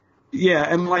 Yeah,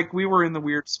 and like we were in the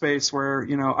weird space where,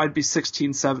 I'd be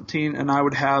 16, 17, and I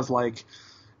would have like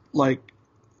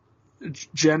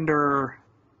gender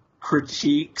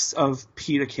critiques of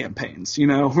PETA campaigns,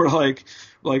 where like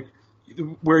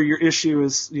where your issue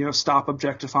is, stop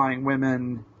objectifying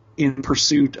women in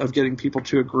pursuit of getting people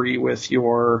to agree with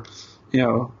your,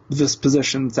 this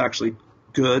position that's actually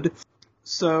good.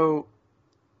 So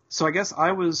I guess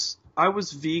I was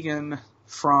vegan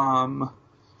from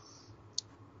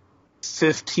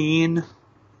 15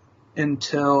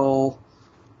 until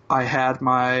I had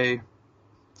my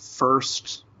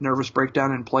first nervous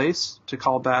breakdown in place, to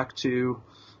call back to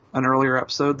an earlier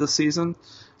episode this season.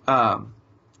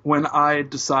 When I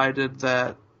decided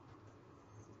that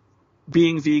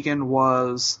being vegan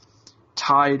was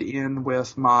tied in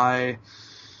with my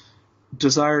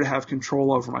desire to have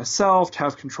control over myself, to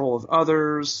have control of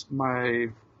others, my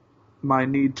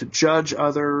need to judge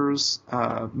others,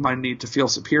 my need to feel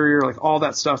superior, like all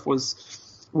that stuff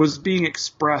was being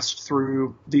expressed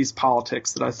through these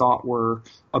politics that I thought were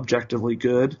objectively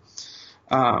good.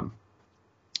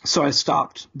 So I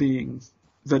stopped being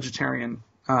vegetarian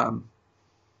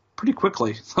pretty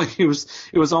quickly. Like it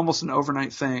was almost an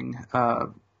overnight thing.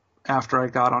 After I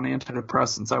got on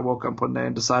antidepressants, I woke up one day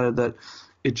and decided that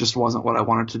it just wasn't what I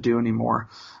wanted to do anymore.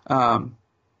 And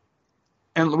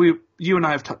you and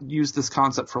I have used this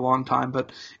concept for a long time,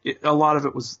 but a lot of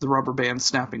it was the rubber band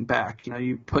snapping back. You know,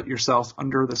 you put yourself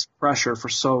under this pressure for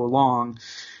so long,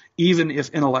 even if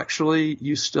intellectually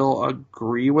you still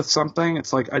agree with something,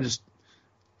 it's like,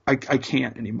 I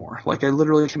can't anymore. Like I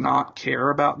literally cannot care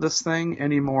about this thing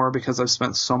anymore because I've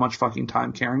spent so much fucking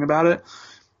time caring about it,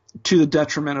 to the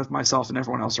detriment of myself and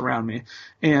everyone else around me.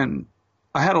 And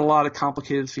I had a lot of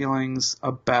complicated feelings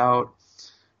about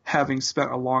having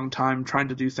spent a long time trying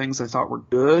to do things I thought were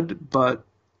good, but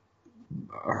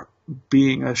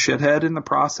being a shithead in the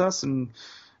process and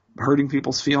hurting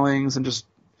people's feelings and just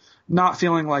not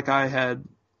feeling like I had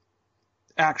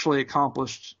actually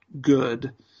accomplished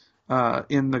good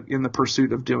in the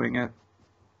pursuit of doing it.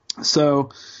 So,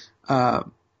 I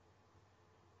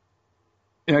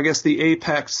guess the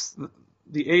apex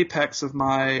of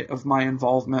my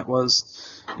involvement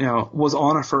was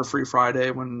on a Fur Free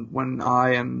Friday when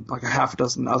I and like a half a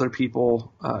dozen other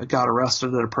people got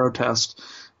arrested at a protest.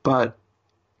 But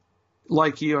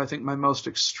like you, I think my most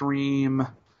extreme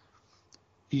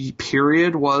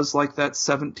period was like that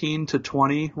 17 to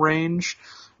 20 range,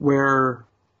 where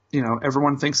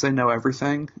everyone thinks they know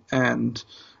everything, and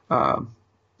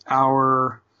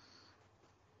our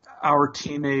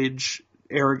teenage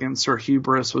arrogance or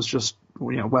hubris was just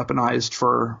weaponized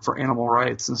for animal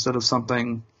rights instead of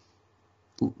something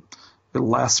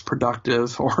less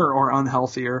productive or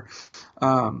unhealthier.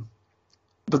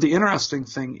 But the interesting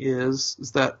thing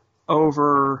is that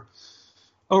over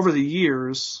the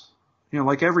years,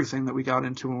 like everything that we got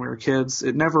into when we were kids,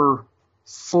 it never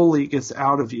fully gets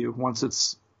out of you once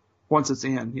it's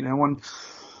in.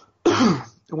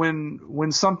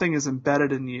 When something is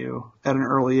embedded in you at an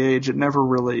early age, it never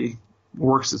really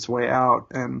works its way out.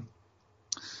 And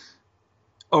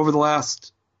over the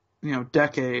last,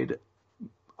 decade,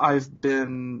 I've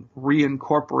been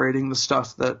reincorporating the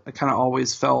stuff that I kind of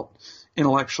always felt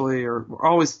intellectually or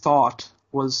always thought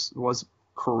was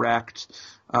correct,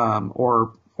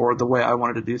 or the way I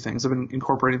wanted to do things. I've been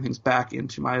incorporating things back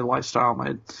into my lifestyle,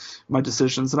 my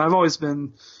decisions. And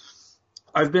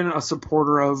I've been a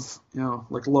supporter of,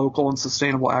 like local and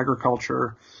sustainable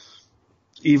agriculture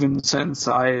even since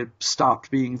I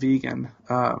stopped being vegan.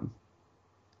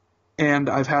 And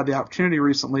I've had the opportunity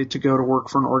recently to go to work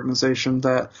for an organization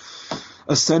that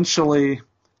essentially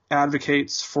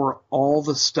advocates for all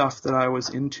the stuff that I was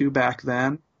into back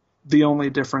then. The only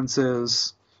difference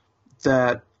is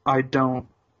that I don't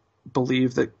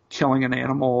believe that killing an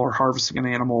animal or harvesting an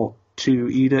animal to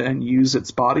eat it and use its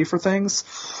body for things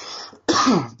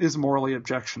is morally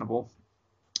objectionable.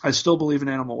 I still believe in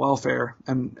animal welfare,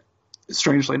 and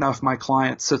strangely enough, my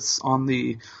client sits on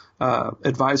the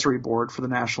advisory board for the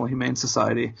National Humane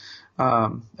Society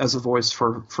as a voice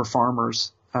for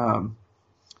farmers.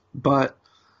 But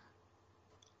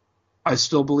I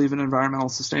still believe in environmental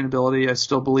sustainability. I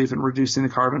still believe in reducing the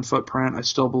carbon footprint. I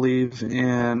still believe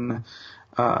in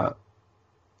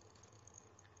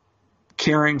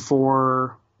caring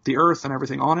for the earth and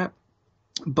everything on it.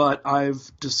 But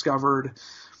I've discovered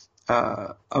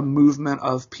a movement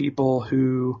of people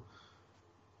who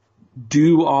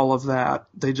do all of that.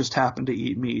 They just happen to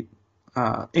eat meat.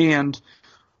 And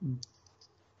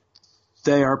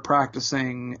they are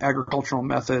practicing agricultural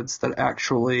methods that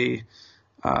actually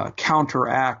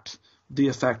counteract the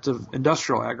effect of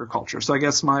industrial agriculture. So I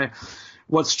guess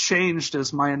what's changed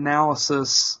is my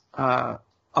analysis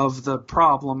of the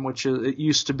problem, which is, it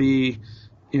used to be,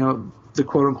 the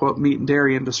quote unquote meat and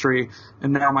dairy industry.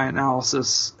 And now my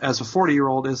analysis as a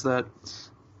 40-year-old is that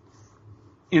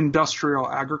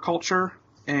industrial agriculture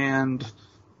and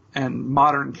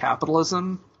modern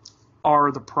capitalism are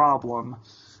the problem.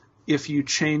 If you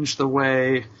change the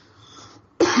way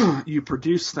you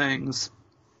produce things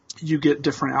you get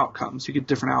different outcomes, you get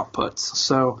different outputs.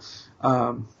 So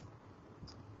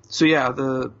yeah,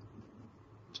 the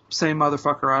same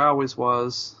motherfucker I always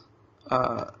was.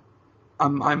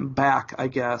 I'm back, I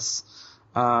guess.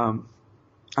 I'm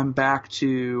back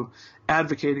to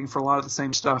advocating for a lot of the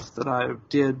same stuff that I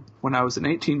did when I was an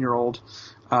 18-year-old.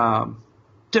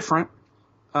 Different.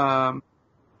 Not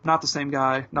the same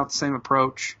guy, not the same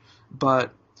approach,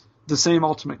 but the same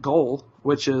ultimate goal,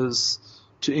 which is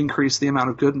to increase the amount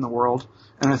of good in the world.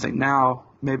 And I think now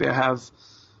maybe I have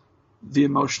the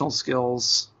emotional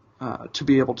skills to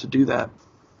be able to do that.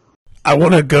 I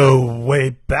want to go way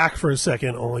back for a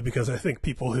second, only because I think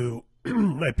people who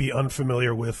might be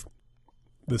unfamiliar with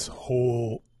this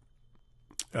whole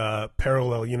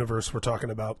parallel universe we're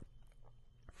talking about.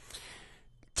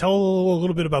 Tell a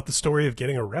little bit about the story of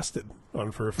getting arrested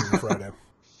on Fur Free Friday.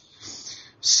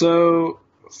 So,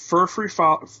 Fur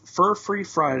Free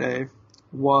Friday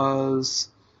was,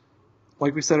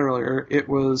 like we said earlier, it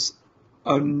was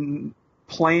a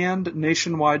planned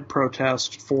nationwide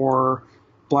protest for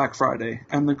Black Friday,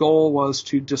 and the goal was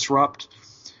to disrupt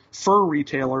fur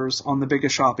retailers on the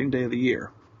biggest shopping day of the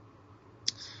year.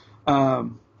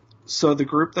 So the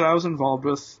group that I was involved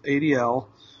with, ADL,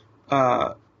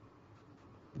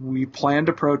 we planned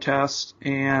a protest,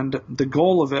 and the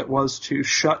goal of it was to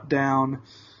shut down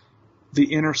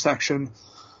the intersection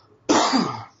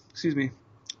excuse me,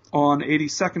 on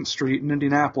 82nd Street in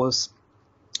Indianapolis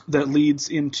that leads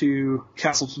into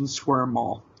Castleton Square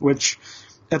Mall, which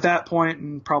at that point,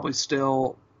 and probably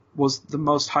still, was the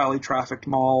most highly trafficked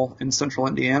mall in central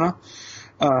Indiana.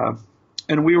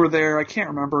 And we were there, I can't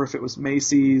remember if it was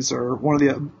Macy's or one of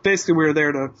the, basically we were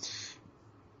there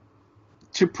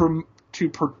to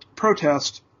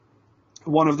protest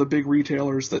one of the big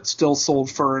retailers that still sold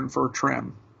fur and fur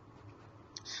trim.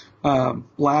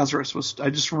 Lazarus was,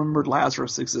 I just remembered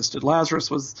Lazarus existed. Lazarus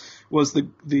was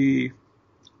the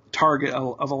target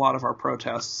of a lot of our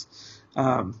protests.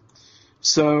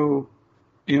 So,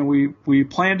 we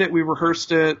planned it, we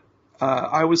rehearsed it.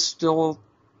 I was still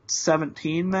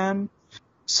 17 then.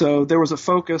 So there was a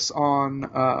focus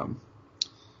on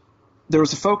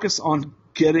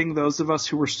getting those of us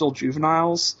who were still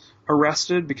juveniles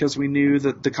arrested, because we knew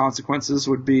that the consequences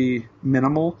would be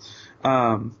minimal.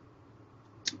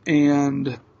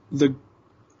 And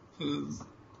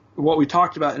what we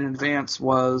talked about in advance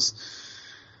was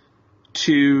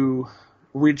to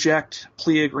reject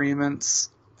plea agreements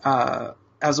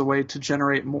as a way to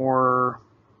generate more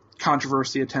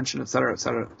controversy, attention, et cetera, et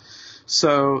cetera.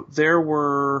 So there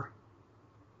were,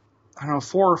 4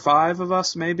 or 5 of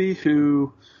us maybe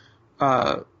who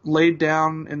laid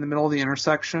down in the middle of the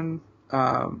intersection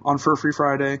on Fur Free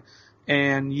Friday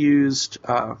and used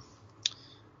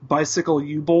bicycle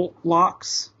U-bolt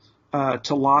locks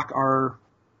to lock our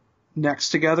necks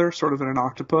together, sort of in an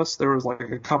octopus. There was like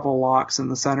a couple locks in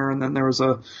the center, and then there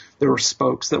were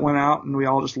spokes that went out, and we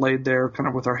all just laid there kind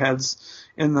of with our heads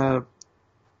in the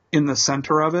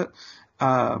center of it.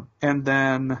 And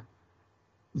then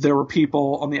there were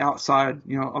people on the outside,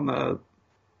 on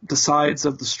the sides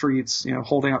of the streets,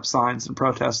 holding up signs and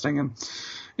protesting. And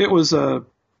it was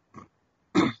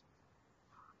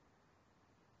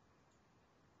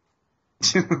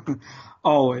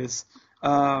always.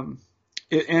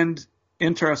 And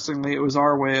interestingly, it was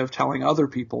our way of telling other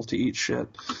people to eat shit.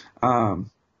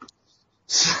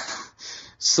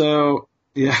 So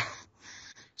yeah.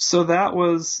 So that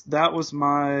was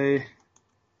my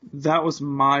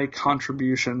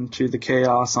contribution to the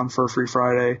chaos on Fur Free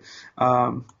Friday.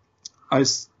 I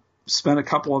spent a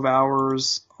couple of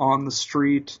hours on the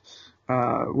street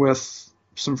with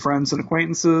some friends and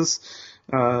acquaintances.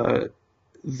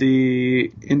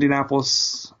 The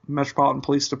Indianapolis Metropolitan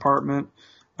Police Department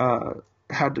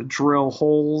had to drill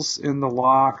holes in the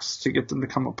locks to get them to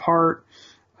come apart.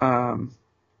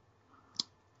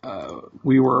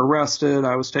 We were arrested.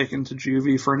 I was taken to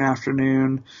juvie for an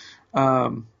afternoon.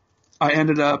 I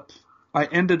ended up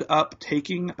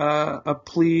taking a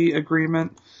plea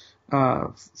agreement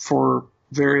for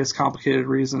various complicated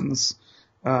reasons.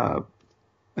 I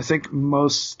think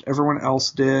everyone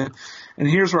else did. And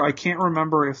here's where I can't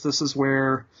remember if this was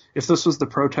the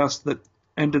protest that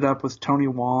ended up with Tony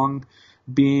Wong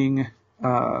being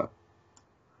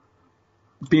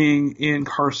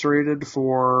incarcerated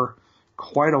for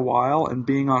quite a while and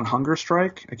being on hunger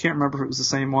strike. I can't remember if it was the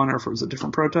same one or if it was a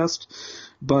different protest,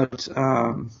 but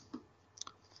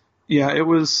yeah, it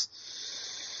was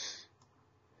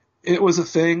a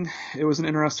thing. It was an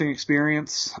interesting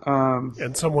experience.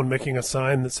 And someone making a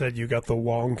sign that said, "You got the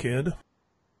Wong kid."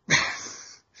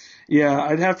 Yeah,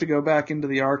 I'd have to go back into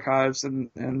the archives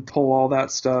and pull all that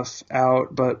stuff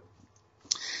out, but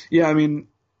Yeah, I mean,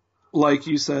 like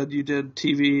you said, you did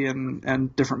TV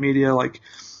and different media. Like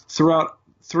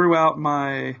throughout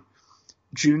my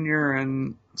junior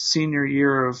and senior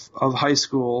year of high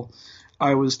school,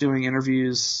 I was doing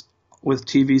interviews with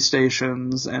TV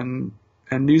stations and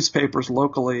newspapers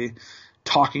locally,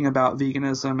 talking about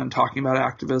veganism and talking about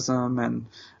activism and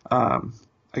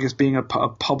I guess being a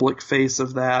public face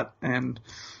of that. And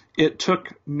it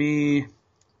took me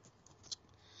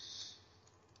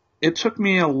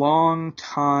a long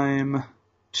time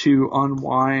to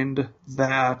unwind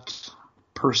that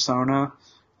persona,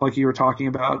 like you were talking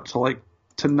about,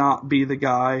 to not be the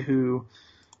guy who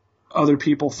other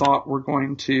people thought were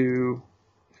going to,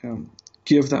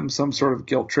 give them some sort of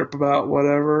guilt trip about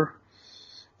whatever.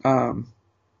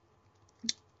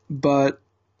 But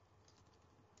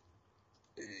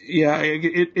yeah,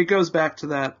 it goes back to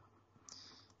that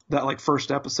like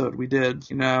first episode we did,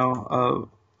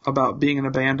 about being in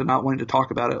a band and not wanting to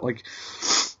talk about it. Like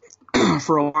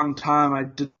for a long time, I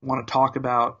didn't want to talk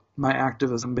about my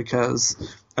activism because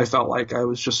I felt like I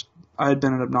had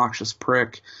been an obnoxious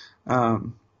prick.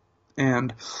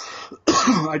 And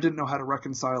I didn't know how to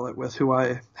reconcile it with who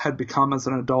I had become as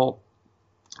an adult.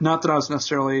 Not that I was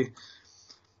necessarily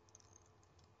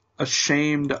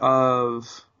ashamed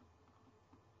of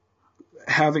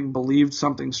having believed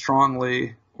something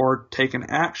strongly or taken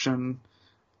action,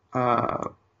 as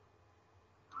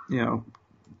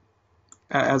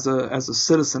a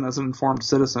citizen, as an informed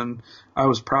citizen. I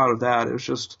was proud of that. It was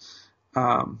just,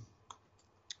 I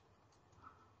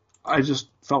just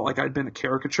felt like I'd been a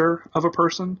caricature of a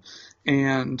person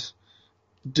and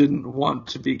didn't want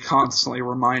to be constantly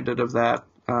reminded of that.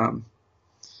 I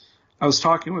was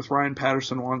talking with Ryan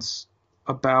Patterson once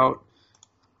about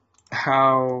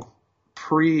how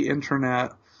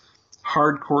pre-internet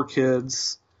hardcore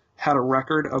kids had a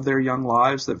record of their young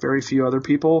lives that very few other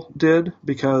people did,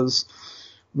 because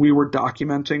we were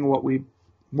documenting what we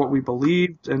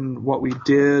believed and what we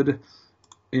did,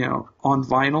 on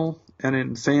vinyl and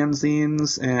in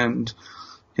fanzines, and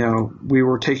we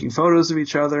were taking photos of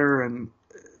each other, and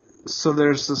so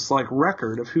there's this like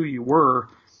record of who you were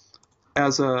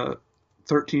as a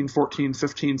 13, 14,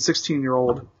 15,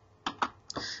 16-year-old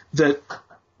that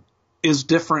is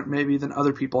different maybe than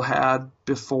other people had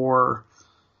before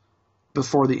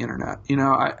the internet.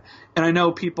 I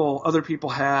know other people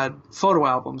had photo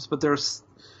albums, but there's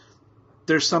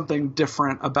something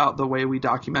different about the way we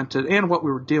documented and what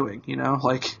we were doing,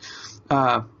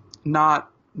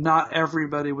 not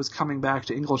everybody was coming back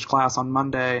to English class on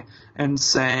Monday and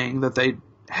saying that they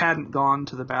hadn't gone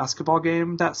to the basketball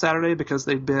game that Saturday because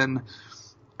they'd been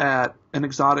at an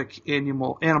exotic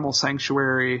animal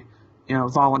sanctuary,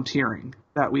 volunteering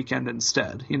that weekend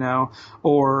instead,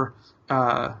 or,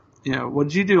 what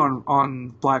did you do on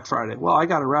Black Friday? Well, I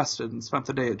got arrested and spent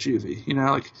the day at juvie,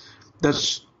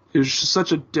 it was just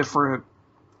such a different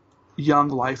young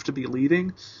life to be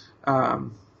leading,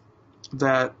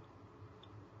 that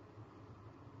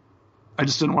I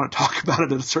just didn't want to talk about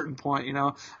it at a certain point.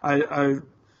 I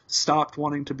stopped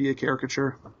wanting to be a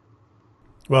caricature.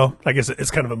 Well, I guess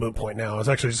it's kind of a moot point now. I was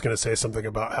actually just going to say something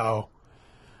about how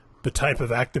the type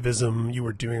of activism you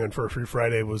were doing on Fur Free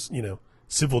Friday was,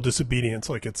 civil disobedience.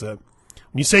 Like when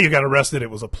you say you got arrested, it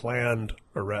was a planned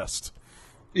arrest.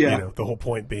 Yeah. The whole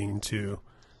point being to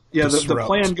the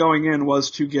plan going in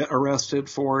was to get arrested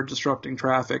for disrupting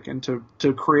traffic and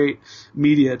to create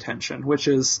media attention, which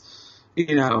is,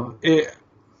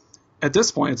 at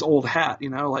this point it's old hat,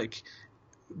 like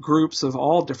groups of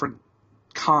all different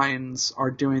kinds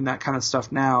are doing that kind of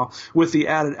stuff now, with the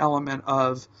added element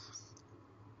of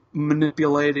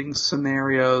manipulating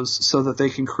scenarios so that they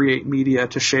can create media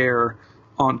to share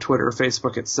on Twitter,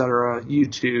 Facebook, etc.,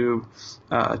 YouTube,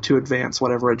 to advance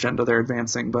whatever agenda they're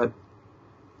advancing. But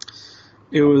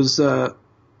it was a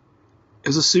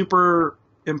super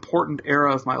important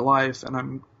era of my life, and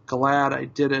I'm glad I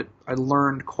did it. I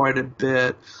learned quite a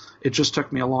bit. It just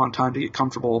took me a long time to get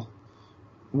comfortable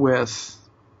with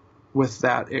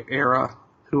that era,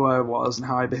 who I was and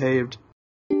how I behaved.